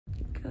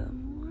Good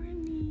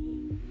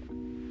morning.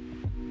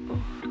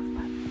 Oh,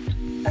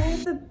 I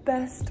have the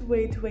best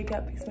way to wake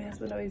up because my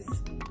husband always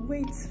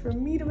waits for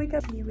me to wake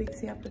up. He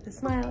wakes me up with a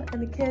smile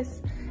and a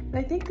kiss. And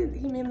I think that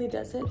he mainly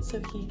does it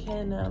so he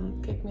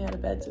can kick me out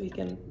of bed so he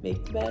can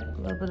make the bed.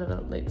 A little bit of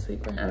a late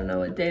sleeper. I don't know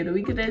what day of the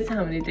week it is,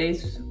 how many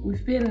days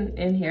we've been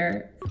in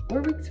here.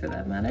 4 weeks for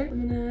that matter.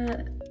 I'm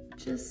gonna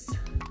just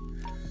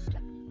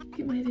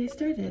get my day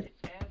started.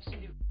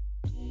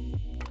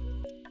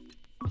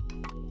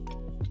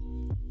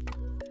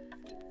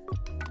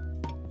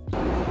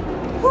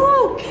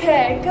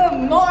 Okay,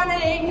 good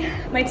morning.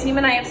 My team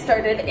and I have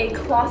started a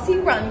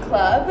Klossy Run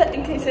Club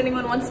in case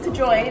anyone wants to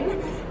join.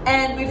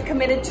 And we've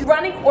committed to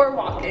running or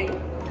walking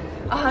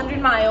 100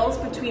 miles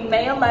between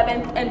May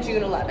 11th and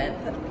June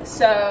 11th.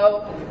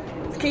 So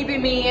it's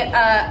keeping me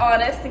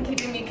honest and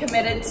keeping me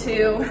committed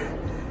to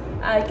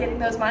getting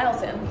those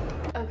miles in.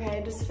 Okay,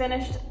 I just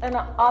finished an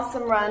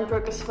awesome run,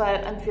 broke a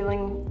sweat, I'm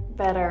feeling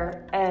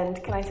better.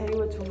 And can I tell you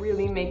what's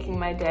really making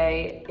my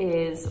day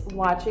is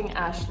watching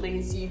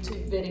Ashley's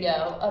YouTube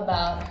video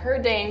about her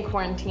day in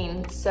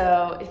quarantine.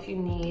 So if you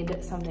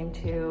need something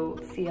to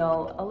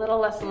feel a little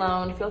less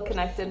alone, feel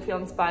connected, feel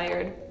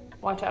inspired,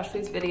 watch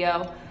Ashley's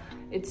video.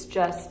 It's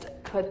just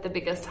put the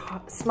biggest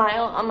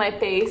smile on my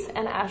face.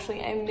 And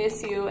Ashley, I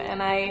miss you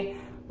and I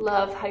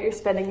love how you're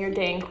spending your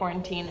day in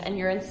quarantine and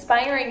you're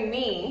inspiring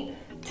me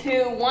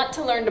to want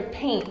to learn to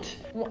paint.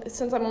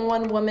 Since I'm a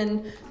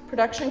one-woman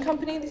production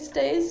company these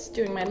days,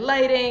 doing my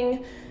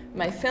lighting,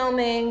 my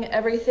filming,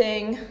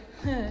 everything,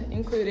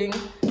 including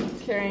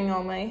carrying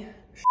all my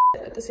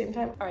shit at the same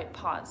time. All right,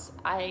 pause.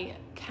 I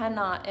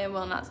cannot and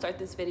will not start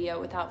this video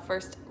without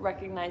first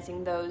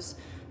recognizing those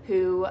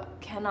who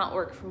cannot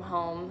work from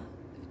home,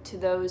 to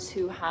those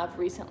who have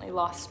recently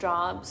lost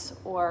jobs,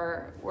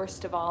 or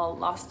worst of all,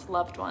 lost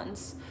loved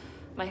ones.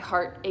 My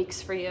heart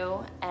aches for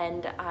you,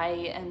 and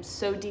I am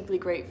so deeply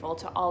grateful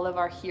to all of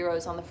our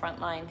heroes on the front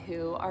line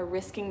who are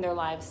risking their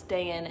lives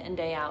day in and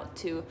day out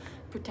to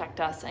protect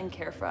us and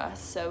care for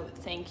us. So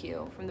thank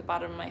you from the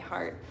bottom of my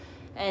heart.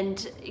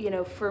 And you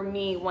know, for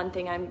me, one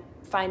thing I'm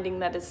finding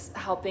that is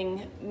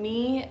helping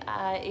me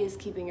is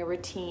keeping a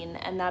routine,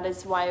 and that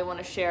is why I want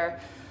to share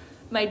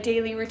my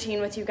daily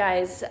routine with you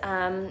guys,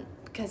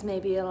 because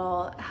maybe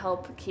it'll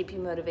help keep you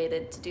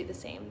motivated to do the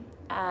same.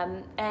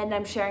 And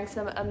I'm sharing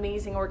some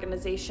amazing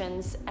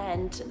organizations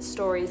and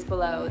stories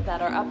below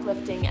that are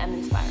uplifting and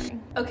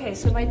inspiring. Okay,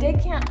 so my day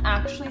can't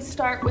actually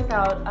start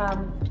without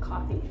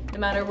coffee. No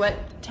matter what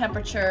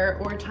temperature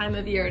or time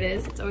of year it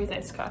is, it's always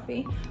iced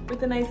coffee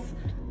with a nice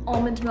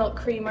almond milk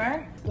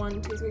creamer.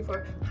 1, 2, 3,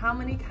 4. How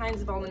many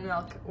kinds of almond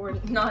milk or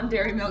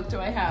non-dairy milk do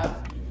I have?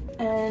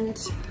 And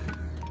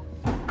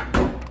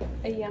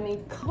a yummy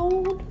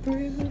cold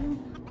brew.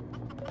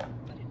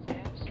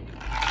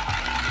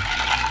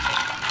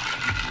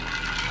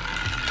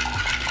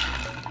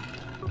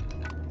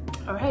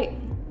 All right,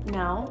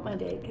 now my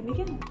day can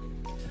begin.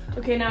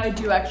 Okay, now I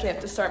do actually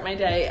have to start my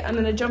day. I'm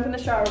gonna jump in the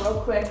shower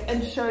real quick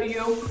and show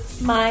you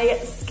my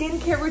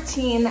skincare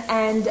routine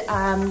and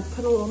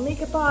put a little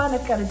makeup on.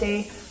 I've got a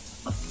day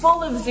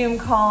full of Zoom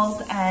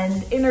calls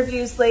and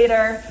interviews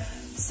later.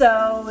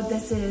 So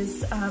this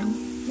is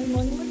my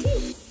morning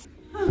routine.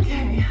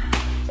 Okay,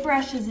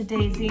 fresh as a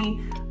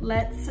daisy.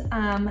 Let's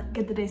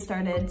get the day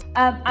started.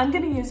 I'm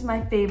gonna use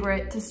my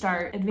favorite to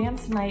start,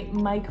 Advanced Night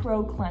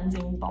Micro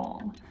Cleansing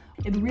Balm.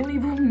 It really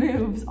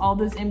removes all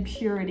those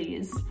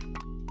impurities.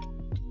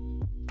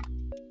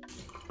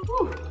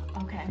 Whew,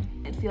 okay,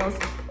 it feels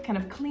kind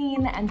of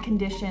clean and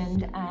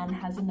conditioned and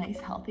has a nice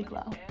healthy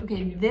glow.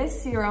 Okay,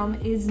 this serum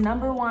is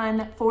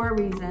 #1 for a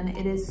reason.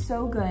 It is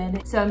so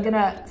good. So I'm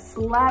gonna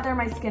slather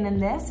my skin in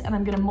this and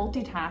I'm gonna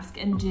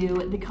multitask and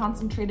do the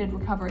concentrated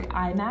recovery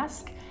eye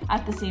mask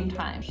at the same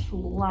time.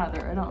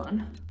 Slather it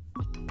on.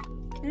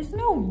 There's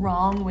no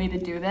wrong way to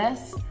do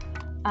this.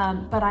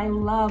 But I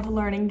love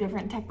learning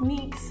different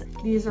techniques.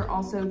 These are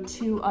also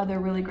 2 other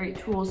really great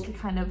tools to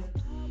kind of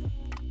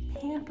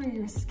pamper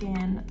your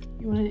skin.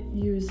 You want to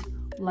use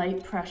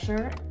light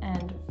pressure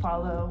and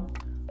follow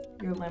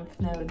your lymph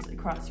nodes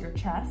across your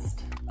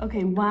chest.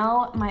 Okay,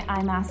 while my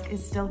eye mask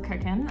is still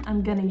cooking,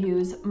 I'm gonna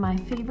use my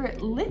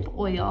favorite lip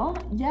oil.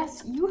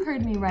 Yes, you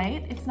heard me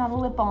right. It's not a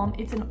lip balm,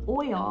 it's an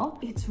oil.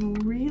 It's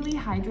really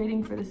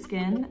hydrating for the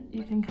skin.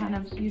 You can kind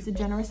of use a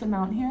generous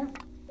amount here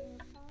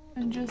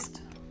and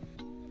just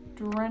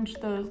drench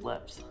those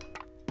lips.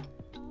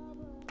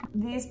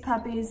 These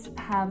puppies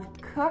have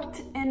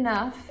cooked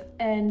enough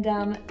and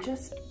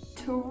just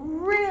to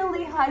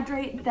really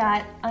hydrate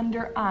that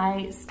under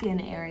eye skin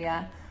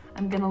area,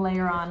 I'm gonna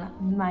layer on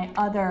my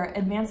other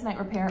Advanced Night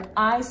Repair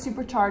Eye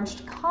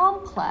Supercharged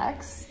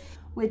Complex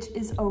which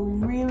is a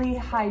really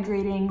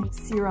hydrating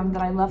serum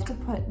that I love to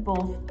put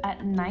both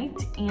at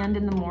night and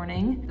in the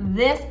morning.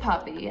 This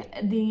puppy,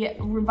 the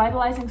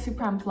Revitalizing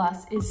Supreme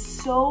Plus, is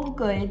so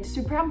good.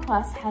 Supreme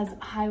Plus has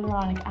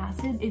hyaluronic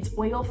acid. It's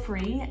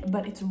oil-free,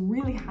 but it's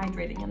really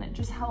hydrating and it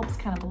just helps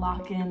kind of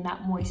lock in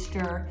that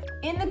moisture.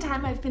 In the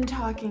time I've been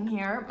talking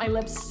here, my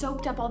lips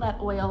soaked up all that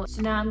oil,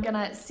 so now I'm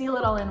gonna seal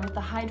it all in with the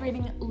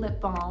hydrating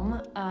lip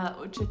balm,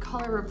 which is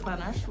Color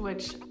Replenish,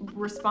 which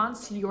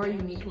responds to your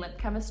unique lip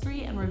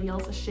chemistry and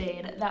reveals a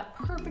shade that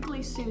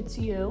perfectly suits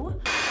you.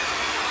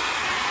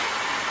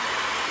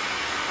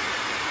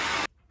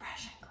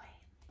 Fresh and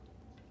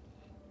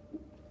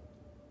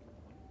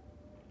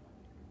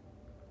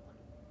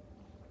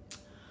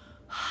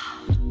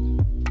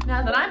clean.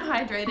 Now that I'm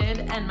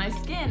hydrated and my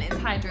skin is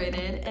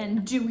hydrated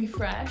and dewy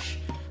fresh,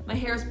 my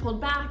hair is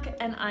pulled back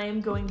and I am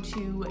going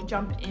to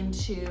jump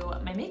into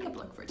my makeup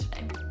look for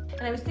today.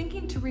 And I was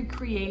thinking to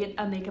recreate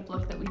a makeup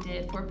look that we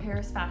did for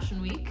Paris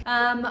Fashion Week.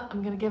 I'm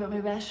gonna give it my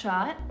best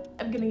shot.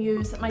 I'm gonna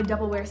use my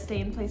Double Wear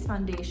Stay in Place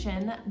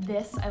foundation.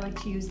 This I like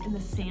to use in the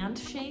sand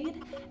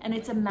shade, and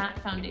it's a matte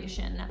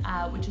foundation,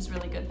 which is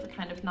really good for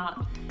kind of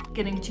not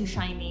getting too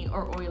shiny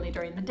or oily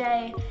during the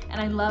day.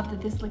 And I love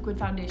that this liquid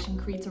foundation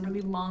creates a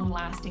really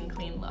long-lasting,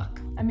 clean look.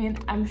 I mean,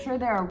 I'm sure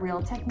there are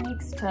real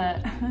techniques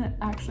to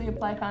actually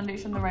apply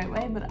foundation the right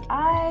way, but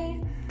I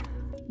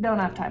don't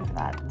have time for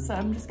that. So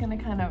I'm just gonna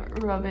kind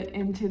of rub it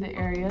into the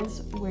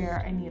areas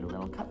where I need a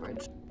little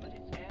coverage.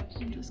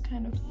 And just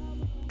kind of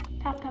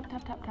tap, tap,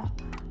 tap, tap,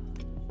 tap.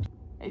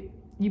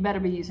 You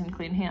better be using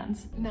clean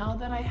hands. Now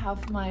that I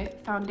have my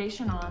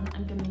foundation on,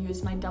 I'm gonna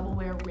use my Double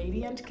Wear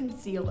Radiant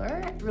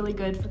Concealer. It's really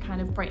good for kind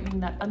of brightening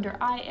that under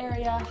eye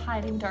area,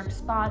 hiding dark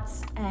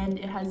spots, and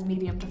it has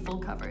medium to full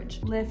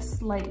coverage.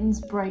 Lifts, lightens,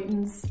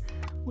 brightens,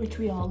 which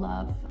we all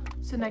love.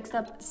 So next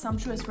up,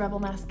 Sumptuous Rebel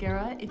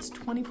Mascara. It's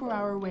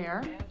 24-hour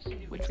wear,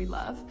 which we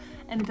love,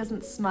 and it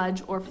doesn't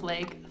smudge or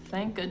flake,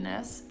 thank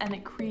goodness, and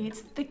it creates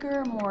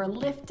thicker, more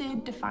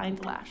lifted,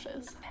 defined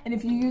lashes. And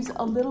if you use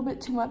a little bit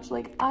too much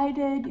like I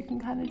did, you can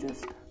kind of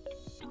just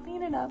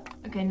clean it up.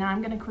 Okay, now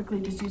I'm gonna quickly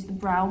just use the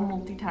Brow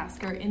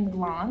Multitasker in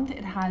Blonde.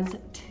 It has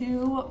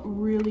two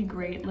really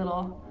great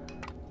little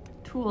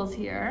tools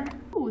here.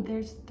 Oh,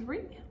 there's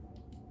three.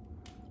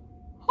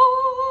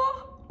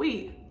 Oh,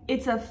 wait.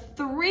 It's a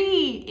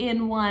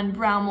 3-in-1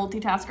 brow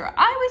multitasker.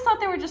 I always thought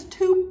there were just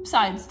two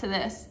sides to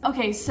this.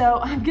 Okay, so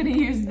I'm gonna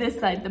use this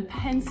side, the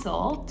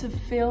pencil, to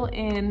fill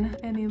in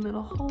any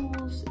little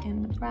holes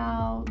in the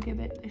brow, give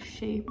it a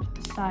shape.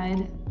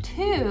 Side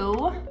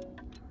 2,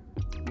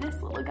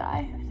 this little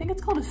guy. I think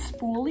it's called a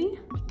spoolie.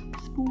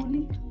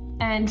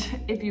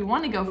 And if you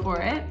wanna go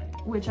for it,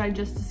 which I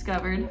just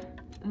discovered,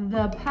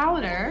 the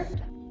powder.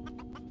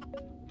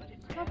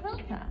 How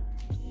about that?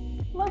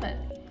 Love it.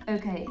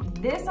 Okay,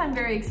 this I'm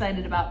very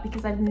excited about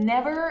because I've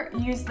never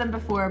used them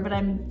before, but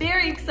I'm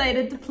very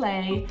excited to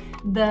play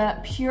the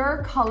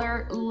Pure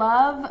Color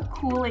Love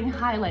Cooling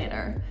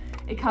Highlighter.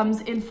 It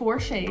comes in 4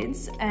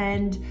 shades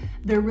and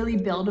they're really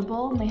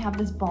buildable and they have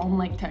this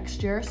balm-like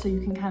texture, so you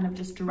can kind of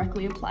just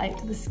directly apply it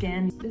to the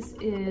skin. This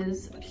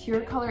is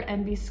Pure Color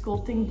Envy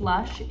Sculpting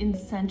Blush in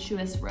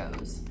Sensuous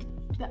Rose.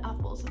 The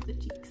apples of the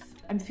cheeks.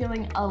 I'm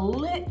feeling a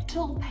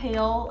little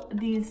pale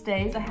these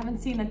days. I haven't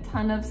seen a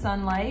ton of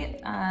sunlight,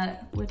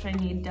 which I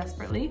need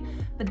desperately,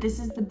 but this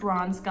is the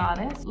Bronze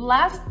Goddess.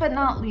 Last but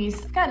not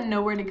least, I've got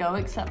nowhere to go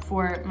except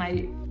for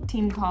my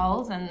team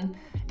calls and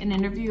an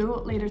interview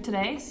later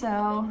today,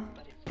 so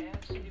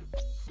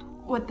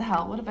what the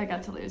hell, what have I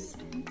got to lose?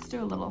 Let's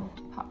do a little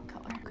pop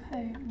color.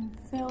 Okay, and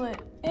fill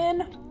it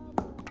in,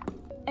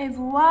 et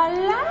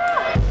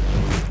voila!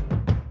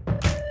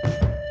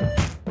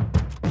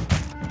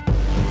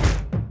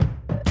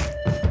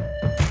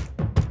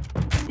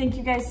 Thank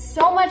you guys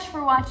so much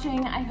for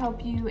watching. I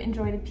hope you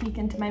enjoyed a peek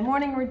into my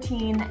morning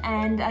routine,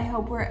 and I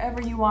hope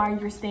wherever you are,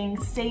 you're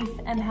staying safe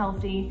and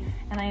healthy,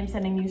 and I am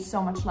sending you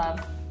so much love.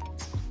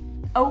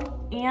 Oh,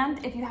 and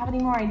if you have any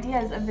more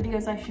ideas of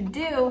videos I should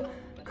do,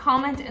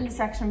 comment in the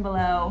section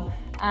below.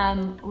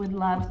 Would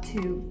love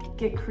to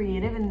get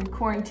creative in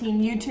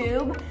quarantine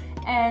YouTube.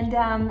 And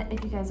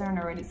if you guys aren't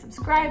already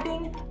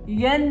subscribing,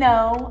 you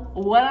know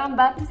what I'm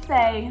about to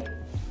say.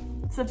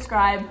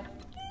 Subscribe.